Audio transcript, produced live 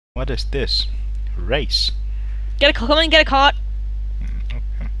What is this? Race. Come on, get a cart.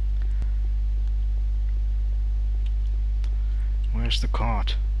 Okay. Where's the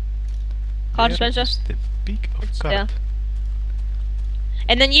cart? Cart Where dispenser. is the peak of It's cart? there.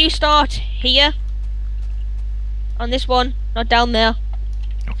 And then you start here. On this one, not down there.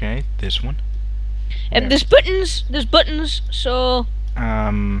 Okay, this one. And Where? there's buttons. There's buttons. So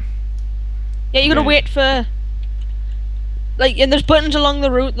yeah, you gotta okay. wait for. Like, and there's buttons along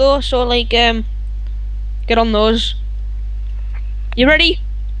the route though. So like, get on those. You ready?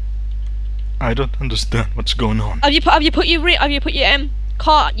 I don't understand what's going on. Have you put your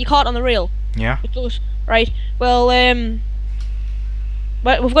cart on the rail? Yeah. With those, right? Well,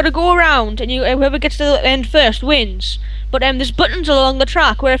 but we've got to go around, and whoever gets to the end first wins. But there's buttons along the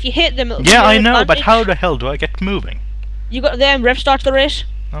track where if you hit them, it'll Yeah, I give you know, but advantage. how the hell do I get moving? You got them. Rev starts the race.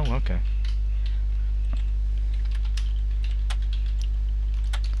 Oh, okay.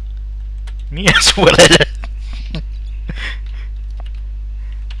 Yes, well.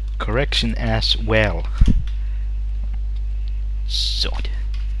 Correction as well. Sod.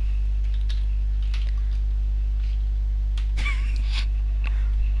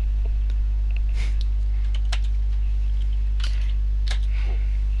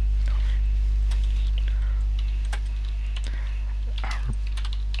 Our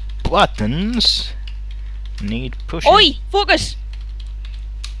buttons need pushing. Oi! Focus!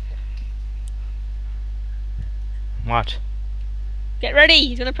 What? Get ready.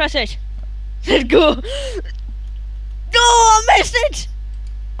 He's gonna press it. Let's go. No, I missed it.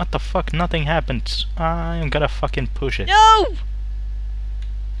 What the fuck? Nothing happens. I'm gonna fucking push it. No!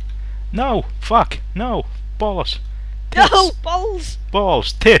 No! Fuck! No! Balls! No! Tits. Balls!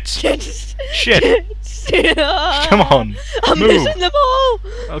 Balls! Tits! Shit! Tits. Come on! I'm Move! missing them all!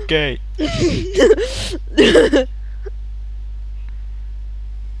 Okay.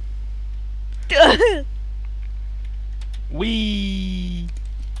 Wee.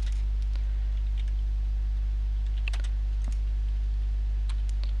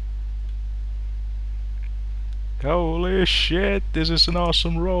 Holy shit! This is an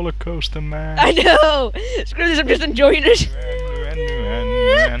awesome roller coaster, man. I know! Screw this, I'm just enjoying it.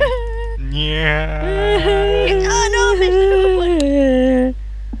 Yeah. Oh no, I missed another one.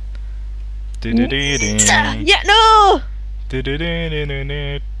 Yeah, no!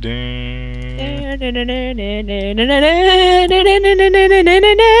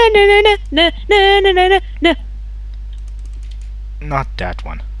 Not that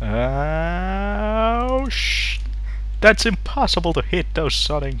one. Oh, that's impossible to hit those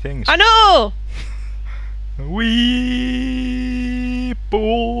sodding things. I know! We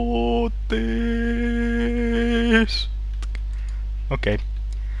bought this. Okay.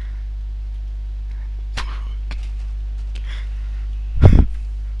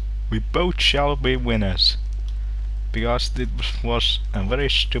 We both shall be winners. Because it was a very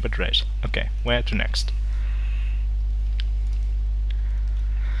stupid race. Okay, where to next?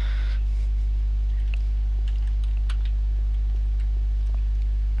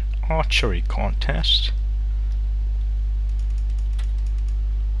 Archery contest.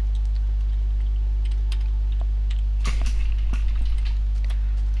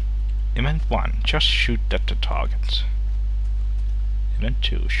 Event 1, just shoot at the target. Event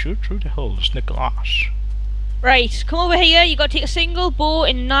 2, shoot through the holes in the glass. Right, come over here, you gotta take a single bow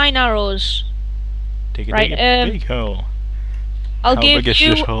and 9 arrows. Take a Right, big hole. I'll How give big is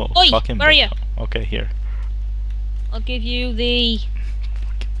you... this hole? Oi, Fucking where are big you? hole. Okay, here. I'll give you the...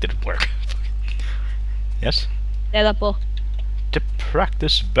 Didn't work. Yes? There, that bow. The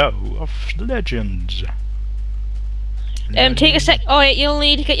practice bow of legends. Take a sec... Oh, you'll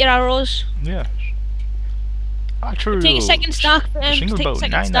need to get your arrows. Yes. Archery Take a second rules. stack. Single Take bow, a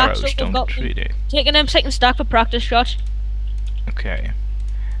second 9 stack, arrows, so we've don't got treat it. take a second stack for practice shot. Okay.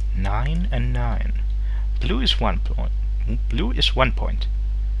 9 and 9. Blue is 1 point. Blue is 1 point.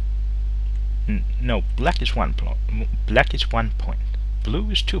 No, black is 1 point. Black is 1 point. Blue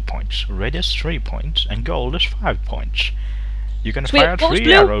is 2 points. Red is 3 points, and gold is 5 points. You can fire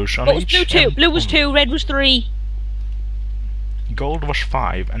 3 arrows on each. What was blue 2? Blue was 2, red was 3. Gold was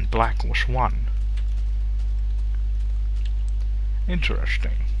 5 and black was 1.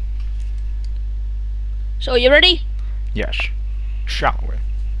 Interesting. So, you ready? Yes. Shall we?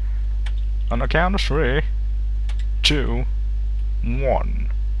 On the count of 3, 2, 1.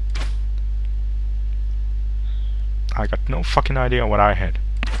 I got no fucking idea what I had.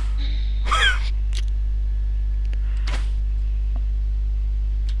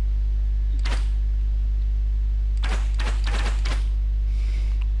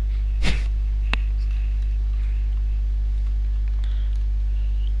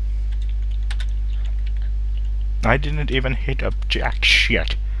 I didn't even hit up jack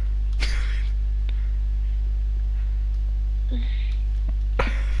shit.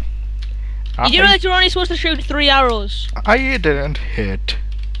 You do know that you're only supposed to shoot 3 arrows? I didn't hit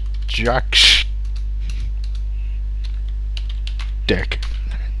jack dick.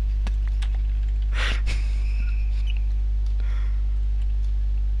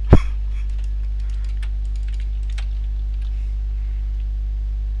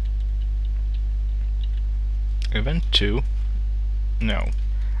 Event 2? No.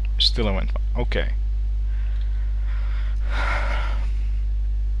 Still event 1. Okay.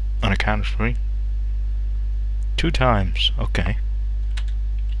 On a count of 3? 2 times. Okay.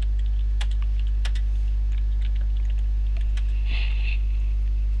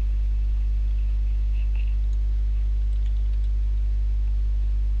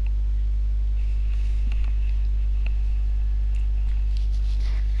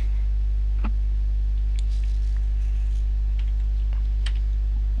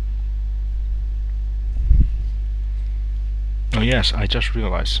 Oh yes, I just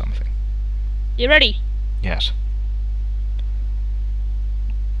realized something. You ready? Yes.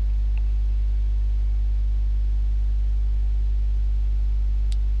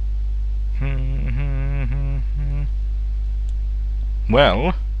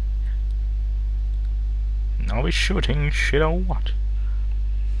 Well, are we shooting shit or what?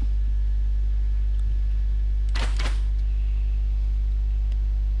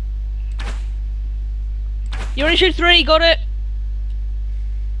 You only shoot 3, got it?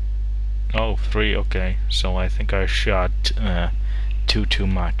 Oh, 3, okay. So I think I shot 2 too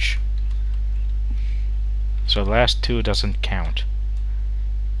much. So the last 2 doesn't count.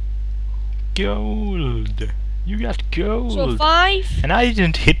 Gold! You got gold! So 5? And I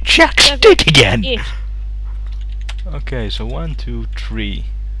didn't hit jack stick again! 8. Okay, so 1, 2, 3.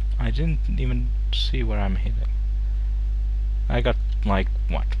 I didn't even see where I'm hitting. I got, like,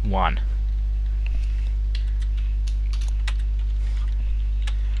 what? 1.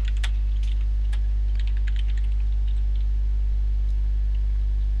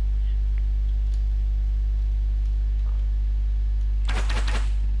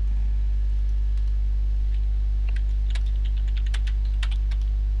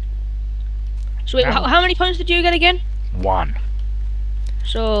 So wait, how many points did you get again? 1.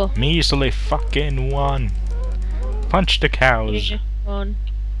 So... measly fucking 1. Punch the cows. Yeah, 1.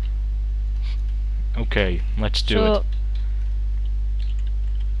 Okay, let's do it.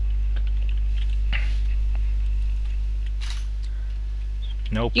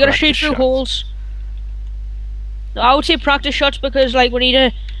 No, you gotta shoot through holes. No, I would say practice shots because, like, we need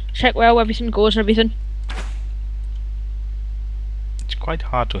to check where everything goes and everything. It's quite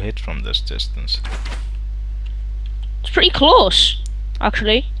hard to hit from this distance. It's pretty close,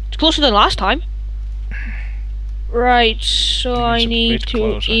 actually. It's closer than last time. Right, so I need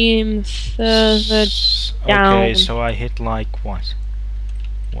to aim further down. Okay, so I hit like what?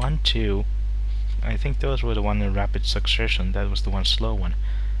 1, 2. I think those were the one in rapid succession. That was the one slow one.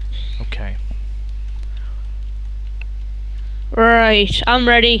 Okay. Right, I'm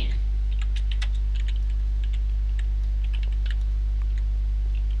ready.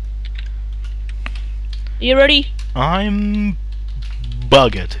 You ready? I'm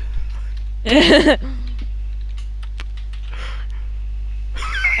buggered.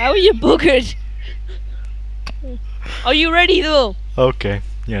 How are you buggered? Are you ready though? Okay,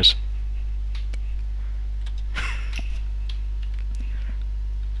 yes.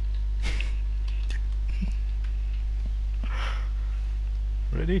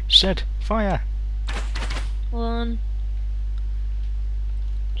 Ready, set, fire. 1,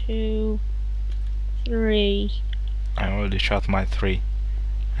 2, 3. I already shot my 3.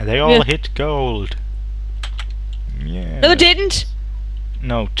 And they all hit gold. Yeah. No, they didn't.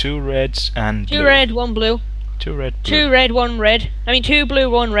 No, 2 reds and 2 blue. red, 1 blue. 2 red, blue. 2 red, 1 red. I mean 2 blue,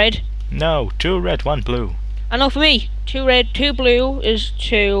 1 red. No, 2 red, 1 blue. I know for me, 2 red, 2 blue is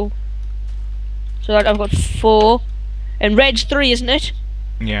 2. So that I've got 4. And red's 3, isn't it?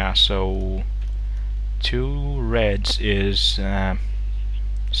 Yeah, so 2 reds is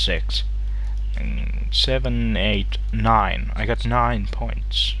 6. And 7, 8, 9. I got 9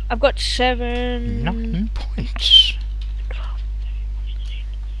 points. I've got 7. 9 points.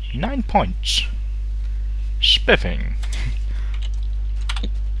 9 points. Spiffing.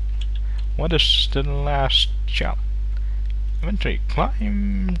 What is the last challenge? Inventory.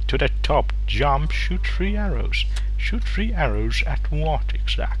 Climb to the top. Jump. Shoot 3 arrows. Shoot 3 arrows at what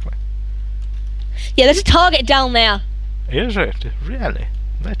exactly? Yeah, there's a target down there. Is it? Really?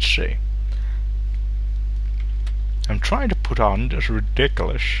 Let's see. I'm trying to put on this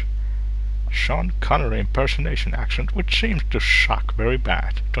ridiculous Sean Connery impersonation accent, which seems to suck very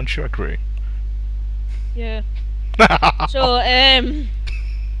bad. Don't you agree? Yeah. So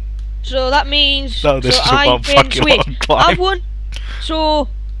so that means No, this so is a I one win. fucking So wait, long climb. I've won. So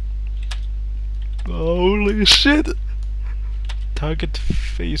Holy shit! Target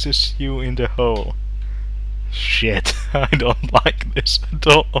faces you in the hole. Shit, I don't like this at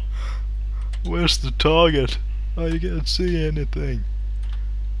all. Where's the target? I can't see anything.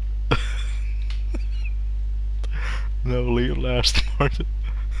 No, leave last part.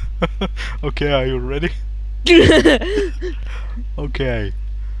 Okay, are you ready? Okay.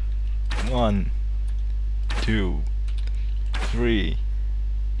 1, 2, 3.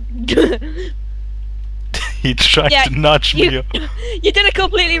 He tried Yeah, to nudge me. You did it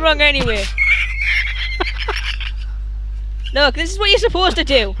completely wrong anyway. No, 'cause this is what you're supposed to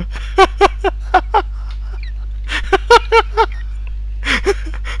do.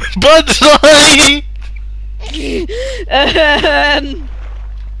 But sorry.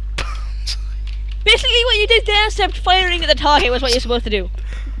 Basically, what you did there, except firing at the target, was what you're supposed to do.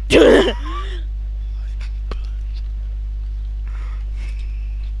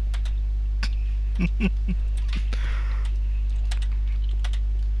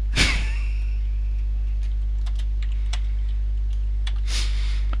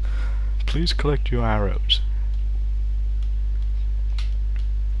 Please collect your arrows.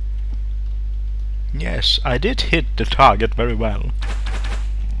 Yes, I did hit the target very well.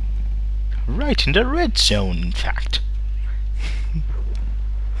 Right in the red zone, in fact.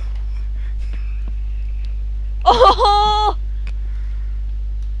 Oh!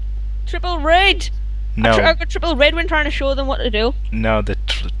 Triple red! No, I got triple red when trying to show them what to do. no, the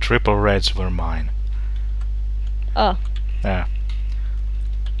triple reds were mine. Oh. Yeah.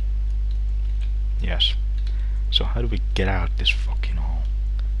 Yes. So how do we get out this fucking hole?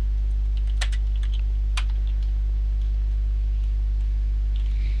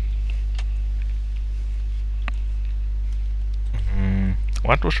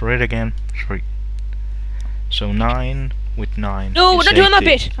 What was red again? 3. So 9 with 9. No, we're is not doing that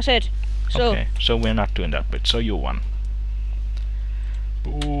 18. bit, I said. So, Okay, so we're not doing that bit, so you won.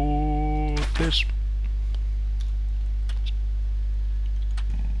 Ooh, this.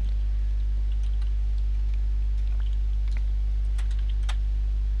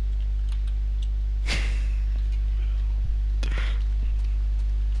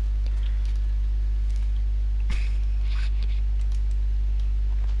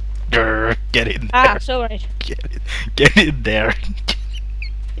 Grr, get in there. ah, so right. Get in there.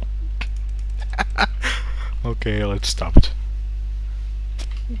 Okay, let's stop it.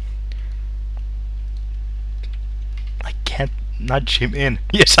 I can't nudge him in.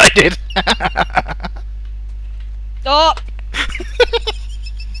 Yes, I did. Stop!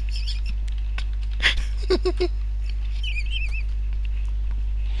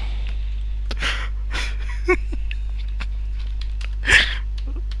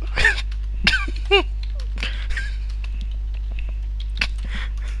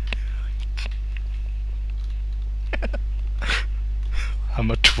 I'm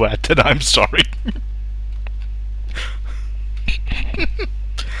a twat and I'm sorry.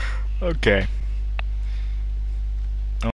 Okay.